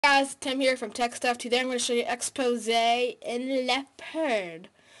Guys, Tim here from Tech Stuff. Today I'm going to show you Expose in Leopard.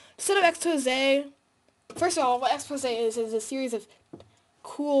 To set up Expose, first of all, what Expose is a series of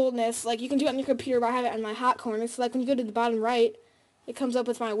coolness. Like, you can do it on your computer, but I have it on my hot corner. So, like, when you go to the bottom right, it comes up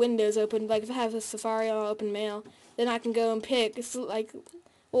with my windows open. Like, if I have a Safari or open mail, then I can go and pick. It's like,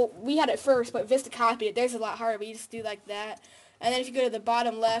 well, we had it first, but Vista copied it. There's a lot harder, but you just do like that. And then if you go to the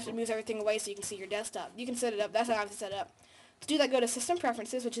bottom left, it moves everything away so you can see your desktop. You can set it up. That's how I have to set it up. To do that, go to System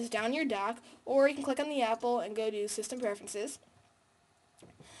Preferences, which is down your dock, or you can click on the apple and go to System Preferences.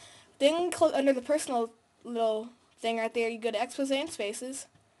 Then click under the personal little thing right there, you go to Expose and Spaces.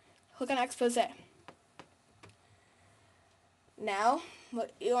 Click on Expose. Now,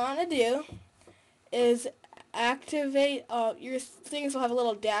 what you want to do is activate, your things will have a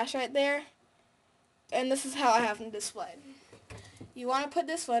little dash right there, and this is how I have them displayed. You want to put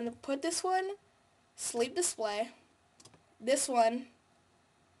this one, Sleep Display, this one,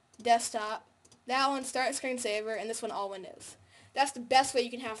 Desktop, that one, Start Screensaver, and this one, All Windows. That's the best way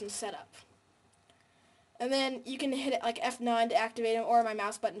you can have them set up. And then you can hit it like F9 to activate them, or my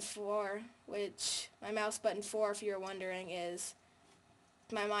mouse button 4, which my mouse button 4, if you're wondering, is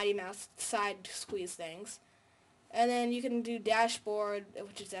my Mighty Mouse side squeeze things. And then you can do Dashboard,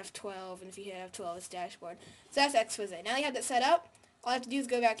 which is F12, and if you hit F12, it's Dashboard. So that's Expose. Now you have that set up. All you have to do is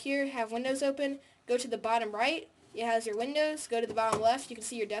go back here, have Windows open, go to the bottom right. It has your Windows. Go to the bottom left. You can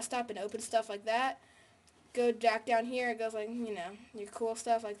see your desktop and open stuff like that. Go back down here. It goes like, you know, your cool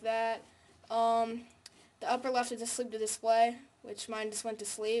stuff like that. The upper left is a Sleep to Display, which mine just went to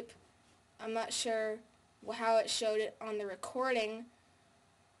sleep. I'm not sure how it showed it on the recording,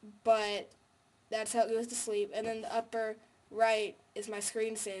 but that's how it goes to sleep. And then the upper right is my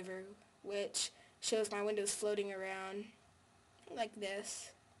screensaver, which shows my windows floating around like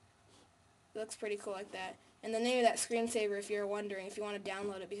this. It looks pretty cool like that. And the name of that screensaver, if you're wondering, if you want to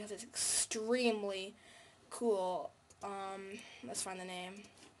download it, because it's extremely cool, let's find the name.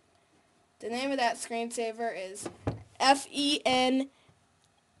 The name of that screensaver is FENETRES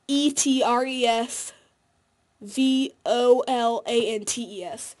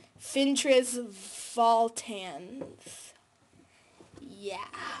VOLANTES. Fintres Voltans. Yeah.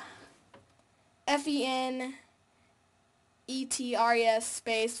 FENETRES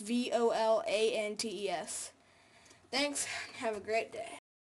space VOLANTES. Thanks. Have a great day.